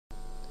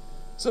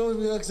So,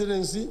 Your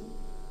Excellency,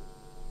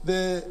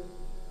 the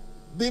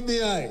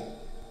BBI,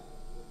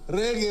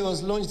 Reggae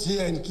was launched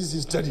here in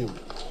Kisii Stadium.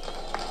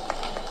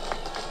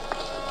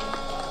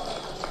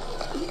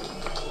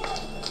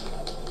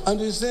 And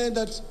we said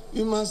that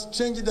we must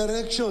change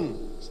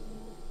direction.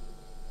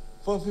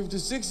 For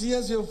 56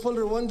 years, we have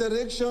followed one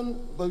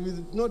direction, but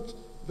with not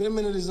very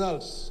many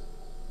results.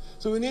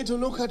 So we need to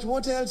look at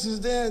what else is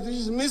there, which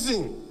is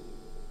missing.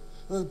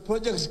 The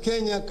projects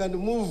Kenya can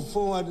move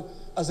forward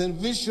as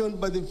envisioned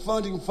by the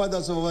founding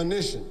fathers of our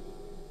nation.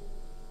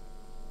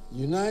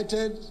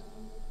 United,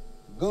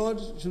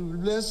 God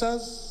should bless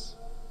us.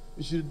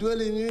 We should dwell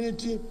in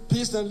unity,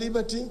 peace and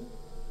liberty,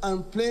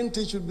 and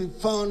plenty should be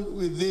found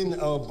within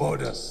our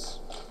borders.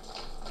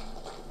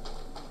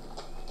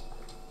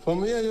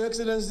 From here, Your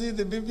Excellency,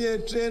 the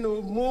BBI train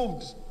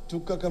moved to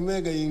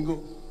Kakamega,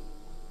 Ingo,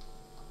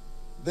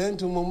 then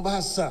to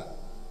Mombasa,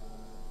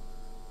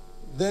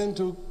 then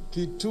to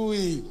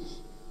Kitui,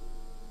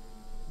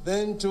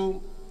 then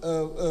to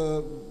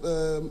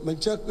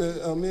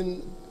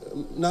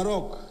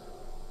Narok,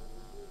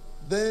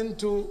 then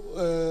to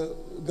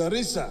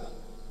Garissa,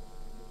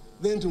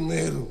 then to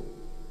Meru.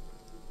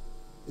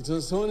 It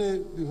was only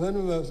when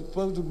we were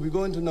supposed to be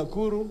going to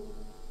Nakuru,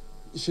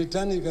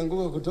 shetani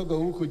ikanguka kutoka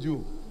huko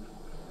juu.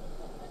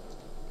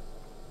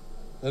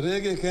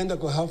 Reggae ikaenda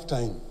kwa half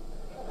time.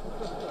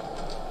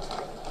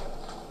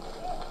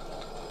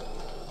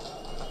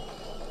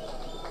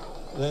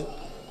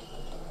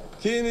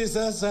 Lakini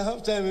sasa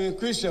half time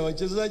imekwisha,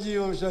 wachezaji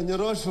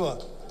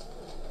wameshanyoroshwa,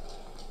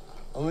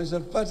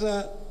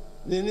 wameshapata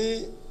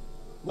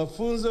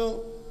mafunzo,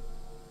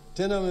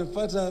 tena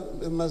wamepata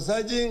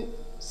massaging,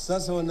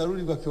 sasa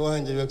wanarudi kwa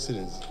kiwanja, Your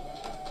Excellency.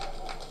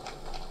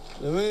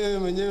 Na wewe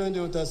mwenyewe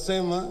ndio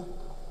utasema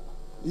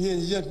hii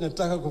njia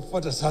tunataka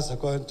kufuata sasa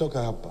kwa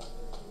kutoka hapa.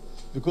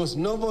 Because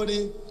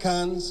nobody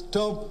can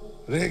stop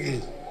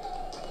reggae.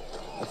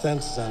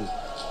 Asante sana.